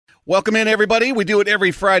Welcome in, everybody. We do it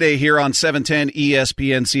every Friday here on 710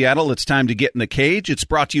 ESPN Seattle. It's time to get in the cage. It's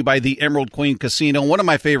brought to you by the Emerald Queen Casino. One of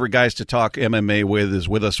my favorite guys to talk MMA with is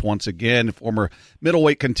with us once again, former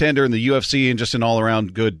middleweight contender in the UFC and just an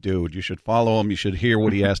all-around good dude. You should follow him. You should hear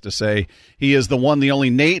what he has to say. He is the one, the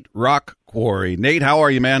only Nate Quarry. Nate, how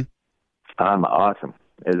are you, man? I'm awesome.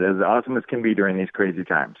 As awesome as can be during these crazy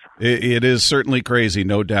times. It is certainly crazy,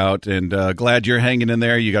 no doubt, and glad you're hanging in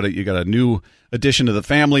there. You got a new addition to the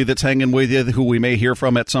family that's hanging with you, who we may hear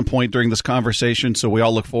from at some point during this conversation, so we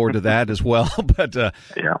all look forward to that as well. But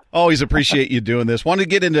yeah, always appreciate you doing this. Wanted to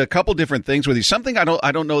get into a couple different things with you. Something I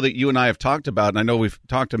don't know that you and I have talked about, and I know we've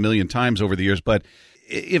talked a million times over the years, but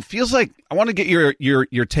it feels like I want to get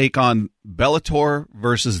your take on Bellator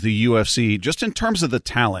versus the UFC, just in terms of the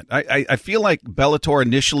talent. I feel like Bellator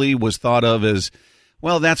initially was thought of as,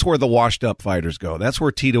 well, that's where the washed-up fighters go. That's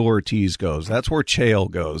where Tito Ortiz goes. That's where Chael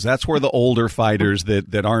goes. That's where the older fighters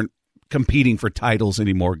that aren't competing for titles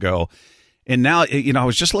anymore go. And now, I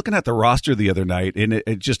was just looking at the roster the other night, and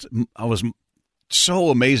I was so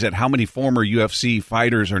amazed at how many former UFC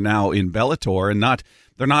fighters are now in Bellator, and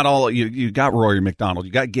they're not all. You got Rory McDonald,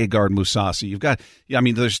 you got Gegard Mousasi,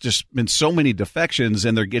 there's just been so many defections,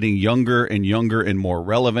 and they're getting younger and younger and more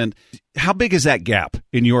relevant. How big is that gap,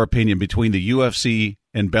 in your opinion, between the UFC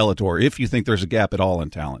and Bellator, if you think there's a gap at all in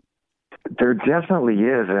talent? There definitely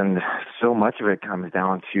is, and so much of it comes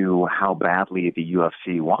down to how badly the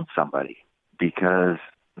UFC wants somebody, because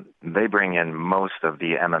they bring in most of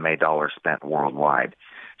the MMA dollars spent worldwide.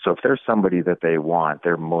 So if there's somebody that they want,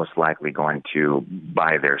 they're most likely going to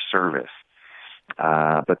buy their service.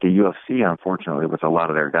 But the UFC, unfortunately, with a lot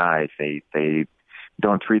of their guys, they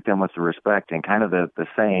don't treat them with the respect. And kind of the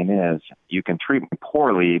saying is, you can treat me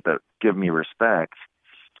poorly, but give me respect,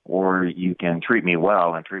 or you can treat me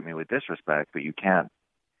well and treat me with disrespect, but you can't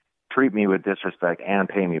treat me with disrespect and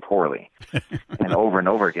pay me poorly. And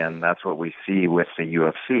over again, that's what we see with the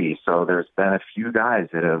UFC. So there's been a few guys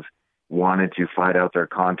that have wanted to fight out their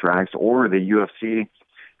contracts, or the UFC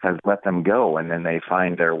has let them go, and then they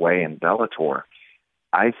find their way in Bellator.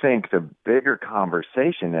 I think the bigger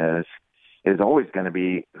conversation is always going to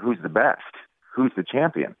be, who's the best? Who's the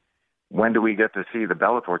champion? When do we get to see the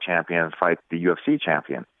Bellator champion fight the UFC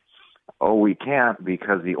champion? Oh, we can't,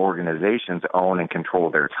 because the organizations own and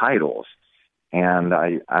control their titles. And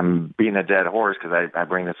I'm being a dead horse because I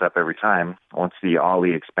bring this up every time. Once the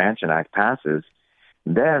Ali Expansion Act passes,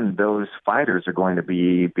 then those fighters are going to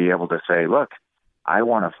be able to say, look, I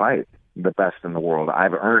want to fight the best in the world.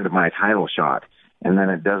 I've earned my title shot. And then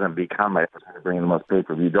it doesn't become, I'm going to bring the most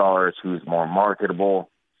pay-per-view dollars, who's more marketable.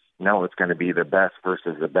 No, it's going to be the best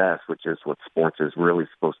versus the best, which is what sports is really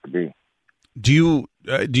supposed to be. Do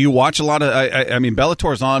you watch a lot of? I mean,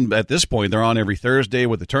 Bellator's on at this point. They're on every Thursday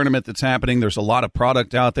with the tournament that's happening. There's a lot of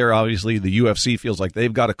product out there. Obviously, the UFC feels like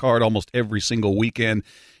they've got a card almost every single weekend.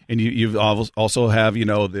 And you also have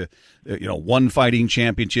the One Fighting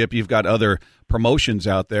Championship. You've got other promotions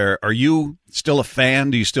out there. Are you still a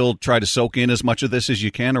fan? Do you still try to soak in as much of this as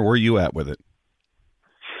you can, or where are you at with it?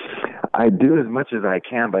 I do as much as I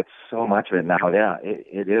can, but so much of it now, yeah,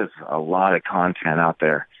 it is a lot of content out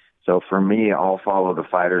there. So for me, I'll follow the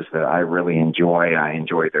fighters that I really enjoy. I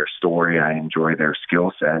enjoy their story. I enjoy their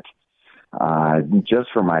skill set. Just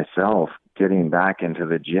for myself, getting back into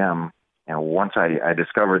the gym, and once I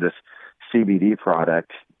discovered this CBD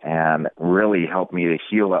product and really helped me to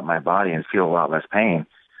heal up my body and feel a lot less pain,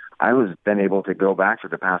 I was then able to go back for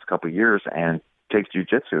the past couple of years and take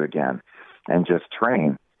jiu-jitsu again and just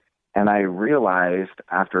train. And I realized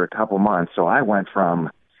after a couple months, so I went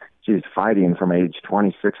from fighting from age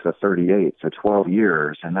 26 to 38, so 12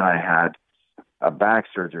 years. And then I had a back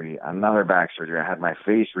surgery, another back surgery. I had my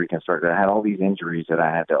face reconstructed. I had all these injuries that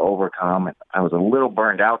I had to overcome. And I was a little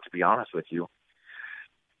burned out, to be honest with you.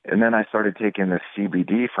 And then I started taking the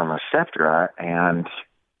CBD from Receptra, and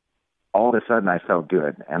all of a sudden I felt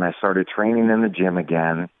good. And I started training in the gym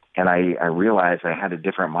again. And I realized I had a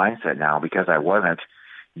different mindset now, because I wasn't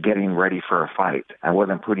getting ready for a fight. I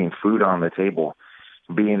wasn't putting food on the table,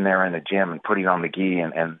 being there in the gym and putting on the gi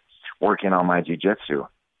and working on my jiu-jitsu.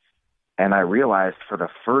 And I realized for the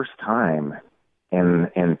first time in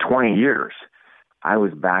 20 years, I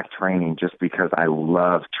was back training just because I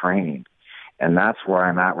love training. And that's where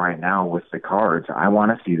I'm at right now with the cards. I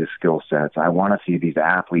want to see the skill sets. I want to see these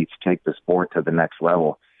athletes take the sport to the next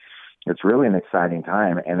level. It's really an exciting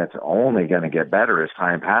time, and it's only going to get better as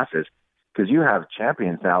time passes, because you have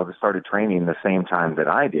champions now that started training the same time that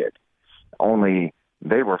I did, only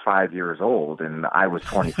they were 5 years old and I was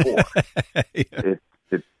 24.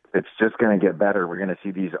 it's just going to get better. We're going to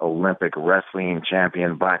see these Olympic wrestling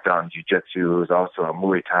champion, black belt in jiu-jitsu, who's also a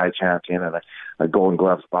Muay Thai champion and a Golden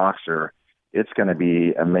Gloves boxer. It's going to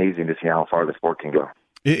be amazing to see how far the sport can go.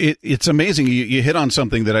 It's amazing. You hit on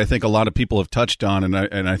something that I think a lot of people have touched on,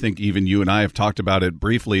 and I think even you and I have talked about it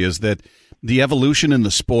briefly, is that the evolution in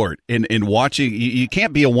the sport, in watching, you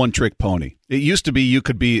can't be a one-trick pony. It used to be you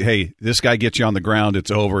could be, hey, this guy gets you on the ground,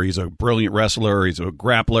 it's over. He's a brilliant wrestler, he's a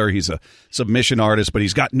grappler, he's a submission artist, but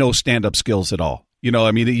he's got no stand-up skills at all. You know,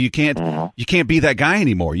 I mean, you can't be that guy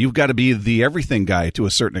anymore. You've got to be the everything guy to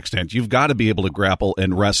a certain extent. You've got to be able to grapple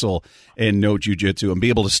and wrestle and know jiu-jitsu and be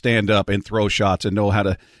able to stand up and throw shots and know how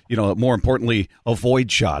to, you know, more importantly,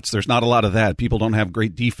 avoid shots. There's not a lot of that. People don't have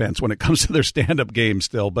great defense when it comes to their stand-up game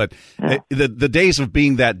still. But the days of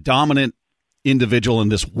being that dominant individual in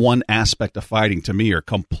this one aspect of fighting, to me, are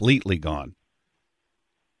completely gone.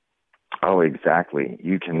 Oh, exactly.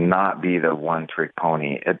 You cannot be the one-trick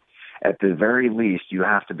pony. At the very least, you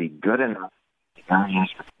have to be good enough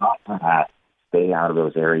not for that, stay out of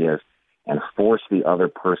those areas, and force the other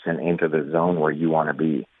person into the zone where you want to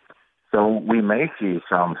be. So we may see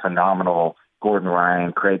some phenomenal Gordon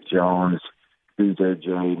Ryan, Craig Jones,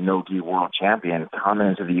 BJJ, no-gi world champion come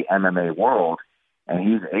into the MMA world, and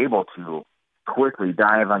he's able to quickly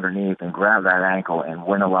dive underneath and grab that ankle and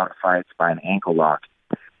win a lot of fights by an ankle lock.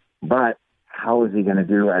 But how is he going to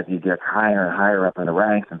do as he gets higher and higher up in the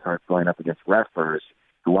ranks and starts going up against wrestlers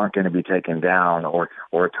who aren't going to be taken down, or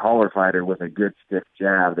a taller fighter with a good stiff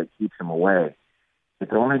jab that keeps him away?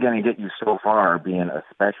 It's only going to get you so far being a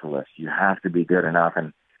specialist. You have to be good enough.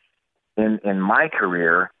 And in my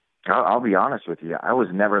career, I'll be honest with you, I was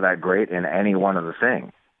never that great in any one of the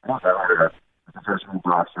things. I was a professional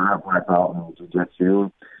boxer, a black belt in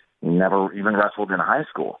jiu-jitsu, never even wrestled in high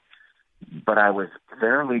school. But I was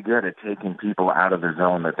fairly good at taking people out of the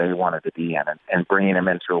zone that they wanted to be in and bringing them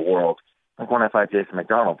into a world. Like when I fought Jason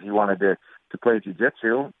McDonald, he wanted to play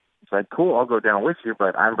jiu-jitsu. It's like, cool, I'll go down with you,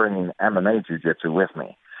 but I'm bringing MMA jiu-jitsu with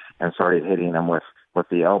me, and started hitting them with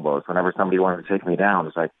the elbows. Whenever somebody wanted to take me down,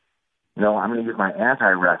 it's like, no, I'm going to use my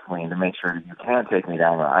anti-wrestling to make sure that you can't take me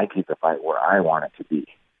down, and I keep the fight where I want it to be.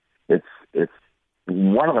 It's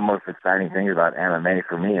one of the most exciting things about MMA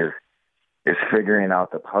for me is figuring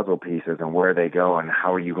out the puzzle pieces and where they go and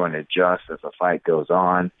how are you going to adjust as the fight goes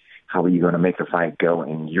on. How are you going to make the fight go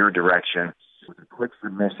in your direction? With a quick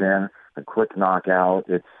submission, a quick knockout,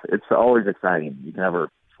 it's always exciting. You can never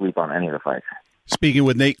sleep on any of the fights. Speaking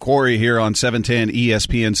with Nate Quarry here on 710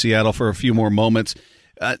 ESPN Seattle for a few more moments.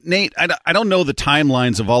 Nate, I don't know the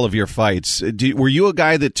timelines of all of your fights. Were you a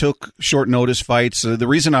guy that took short notice fights? The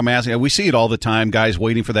reason I'm asking, we see it all the time, guys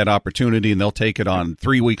waiting for that opportunity, and they'll take it on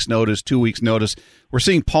 3 weeks' notice, 2 weeks' notice. We're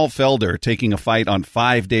seeing Paul Felder taking a fight on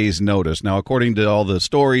 5 days' notice. Now, according to all the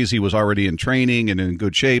stories, he was already in training and in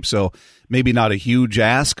good shape, so maybe not a huge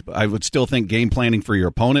ask. I would still think game planning for your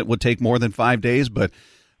opponent would take more than 5 days, but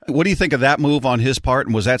what do you think of that move on his part,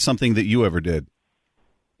 and was that something that you ever did?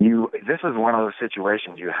 This is one of those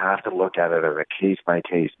situations you have to look at it as a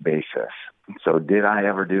case-by-case basis. So did I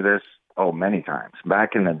ever do this? Oh, many times. Back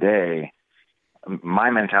in the day, my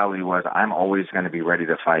mentality was I'm always going to be ready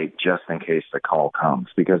to fight just in case the call comes,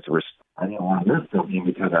 because I didn't want to miss something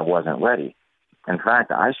because I wasn't ready. In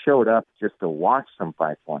fact, I showed up just to watch some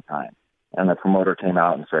fights one time, and the promoter came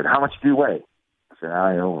out and said, "How much do you weigh?" I said,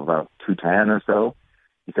 "I know, about 210 or so."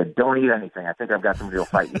 He said, "Don't eat anything. I think I've got somebody who'll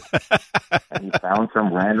fight you." And he found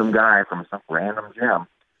some random guy from some random gym,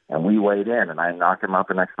 and we weighed in, and I knocked him out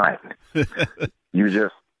the next night.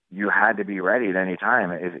 You had to be ready at any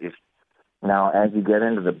time. Now, as you get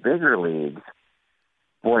into the bigger leagues,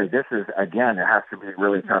 boy, this is, again, it has to be a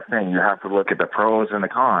really tough thing. You have to look at the pros and the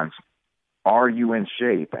cons. Are you in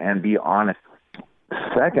shape? And be honest.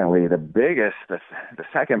 Secondly, the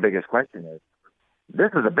second biggest question is,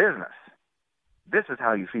 this is a business. This is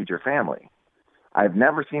how you feed your family. I've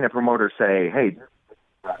never seen a promoter say, "Hey,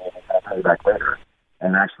 I'll pay you back later,"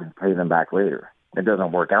 and actually pay them back later. It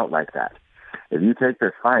doesn't work out like that. If you take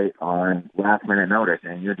this fight on last-minute notice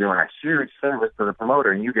and you're doing a huge service to the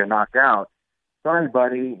promoter and you get knocked out, sorry,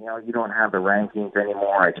 buddy, you don't have the rankings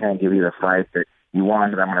anymore. I can't give you the fight that you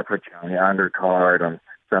wanted. I'm going to put you on the undercard on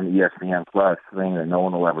some ESPN Plus thing that no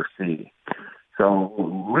one will ever see. So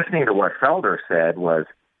listening to what Felder said was,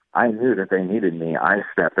 I knew that they needed me. I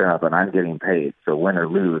stepped up, and I'm getting paid. So win or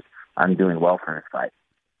lose, I'm doing well for this fight.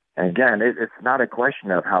 And again, it's not a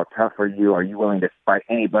question of how tough are you. Are you willing to fight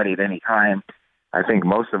anybody at any time? I think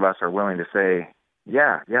most of us are willing to say,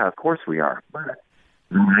 yeah, of course we are. But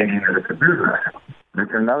it's a business.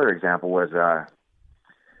 Another example was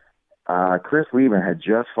Chris Lieben had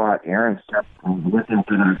just fought Aaron Simpson with him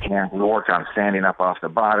through the camp. We worked on standing up off the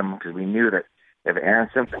bottom because we knew that if Aaron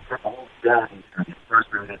Simpson took the whole down, he's going to be first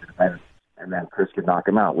round into the fight, and then Chris could knock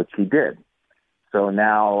him out, which he did. So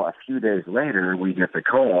now, a few days later, we get the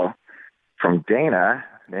call from Dana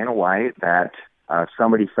White, that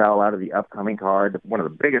somebody fell out of the upcoming card, one of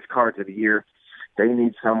the biggest cards of the year. They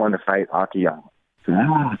need someone to fight Akiyama. So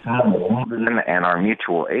now Lieben and our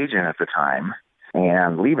mutual agent at the time,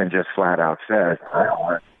 and Lieben just flat out says, I don't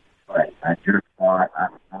want to fight. I just thought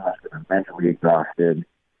I'm mentally exhausted.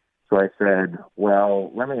 So I said,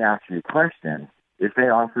 well, let me ask you a question. If they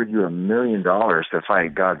offered you $1 million to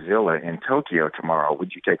fight Godzilla in Tokyo tomorrow,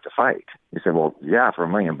 would you take the fight? He said, well, yeah, for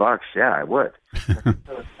 $1 million, yeah, I would.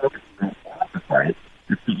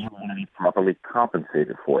 You want to be properly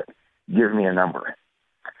compensated for it. Give me a number.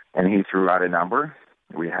 And he threw out a number.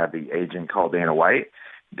 We had the agent call Dana White.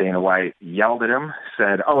 Dana White yelled at him,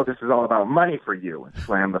 said, oh, this is all about money for you, and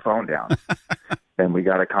slammed the phone down. Then we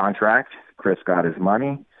got a contract. Chris got his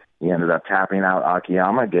money. He ended up tapping out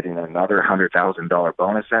Akiyama, getting another $100,000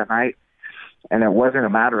 bonus that night. And it wasn't a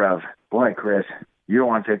matter of, boy, Chris, you don't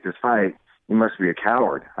want to take this fight. You must be a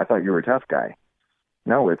coward. I thought you were a tough guy.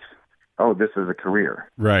 No, it's, oh, this is a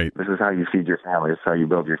career. Right. This is how you feed your family. This is how you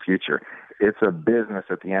build your future. It's a business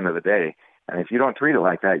at the end of the day. And if you don't treat it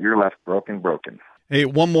like that, you're left broken. Hey,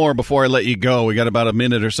 one more before I let you go. We got about a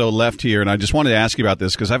minute or so left here, and I just wanted to ask you about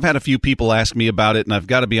this because I've had a few people ask me about it, and I've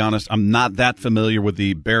got to be honest, I'm not that familiar with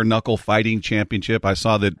the Bare Knuckle Fighting Championship. I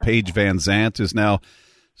saw that Paige Van Zandt is now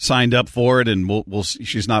signed up for it, and we'll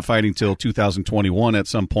she's not fighting till 2021 at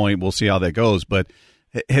some point. We'll see how that goes. But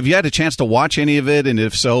have you had a chance to watch any of it, and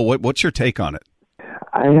if so, what's your take on it?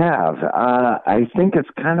 I have. I think it's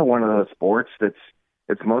kind of one of those sports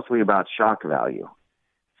it's mostly about shock value.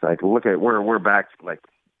 Like, look at we're back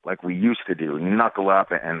like we used to do, knuckle up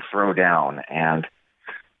and throw down, and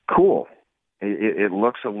cool. It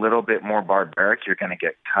looks a little bit more barbaric. You're going to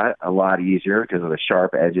get cut a lot easier because of the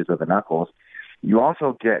sharp edges of the knuckles. You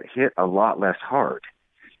also get hit a lot less hard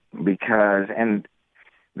because, and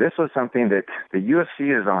this was something that the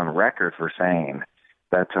UFC is on record for saying,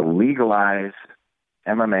 that to legalize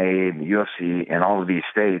MMA, the UFC, in all of these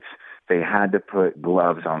states, they had to put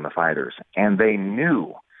gloves on the fighters, and they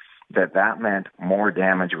knew that meant more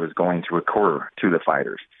damage was going to occur to the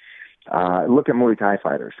fighters. Look at Muay Thai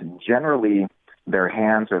fighters. Generally, their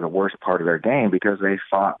hands are the worst part of their game because they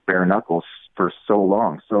fought bare knuckles for so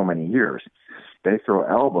long, so many years. They throw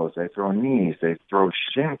elbows, they throw knees, they throw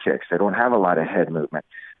shin kicks. They don't have a lot of head movement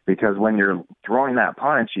because when you're throwing that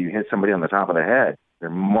punch, you hit somebody on the top of the head, they're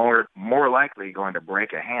more likely going to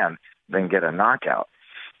break a hand than get a knockout.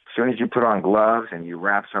 As soon as you put on gloves and you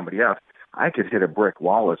wrap somebody up, I could hit a brick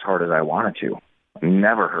wall as hard as I wanted to.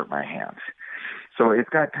 Never hurt my hands. So it's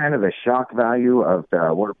got kind of the shock value of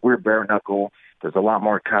we're bare knuckle. There's a lot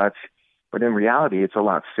more cuts. But in reality, it's a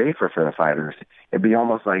lot safer for the fighters. It'd be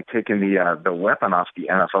almost like taking the weapon off the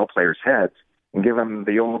NFL players' heads and give them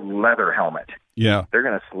the old leather helmet. Yeah. They're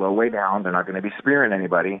going to slow way down. They're not going to be spearing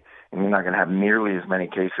anybody. And you're not going to have nearly as many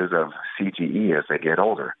cases of CTE as they get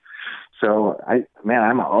older. So,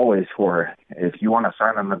 I'm always for it. If you want to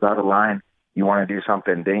sign on the dotted line, you want to do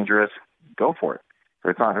something dangerous, go for it.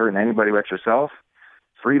 If it's not hurting anybody but yourself,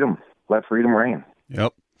 freedom. Let freedom reign.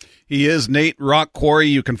 Yep. He is Nate Quarry.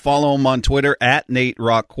 You can follow him on Twitter at Nate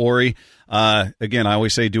Quarry. Again, I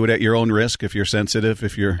always say do it at your own risk. If you're sensitive,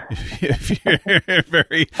 if you're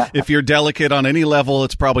if you're delicate on any level,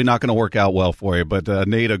 it's probably not going to work out well for you. But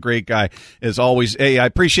Nate, a great guy as always. Hey, I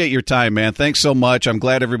appreciate your time, man. Thanks so much. I'm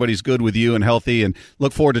glad everybody's good with you and healthy, and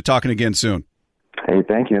look forward to talking again soon. Hey,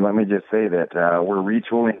 thank you. Let me just say that we're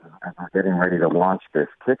retooling. I'm getting ready to launch this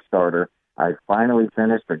Kickstarter. I finally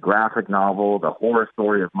finished the graphic novel, the horror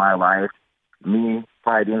story of my life, me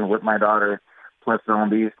fighting with my daughter, plus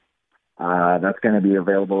zombies. That's going to be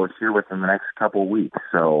available here within the next couple of weeks.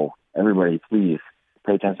 So everybody, please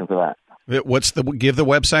pay attention to that. Give the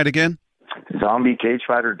website again?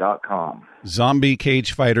 ZombieCageFighter.com.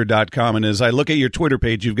 ZombieCageFighter.com. And as I look at your Twitter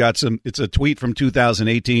page, you've got it's a tweet from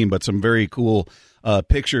 2018, but some very cool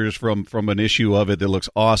pictures from an issue of it that looks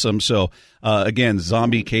awesome. So, again,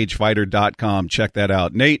 ZombieCageFighter.com. Check that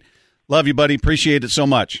out. Nate, love you, buddy. Appreciate it so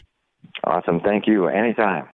much. Awesome. Thank you. Anytime.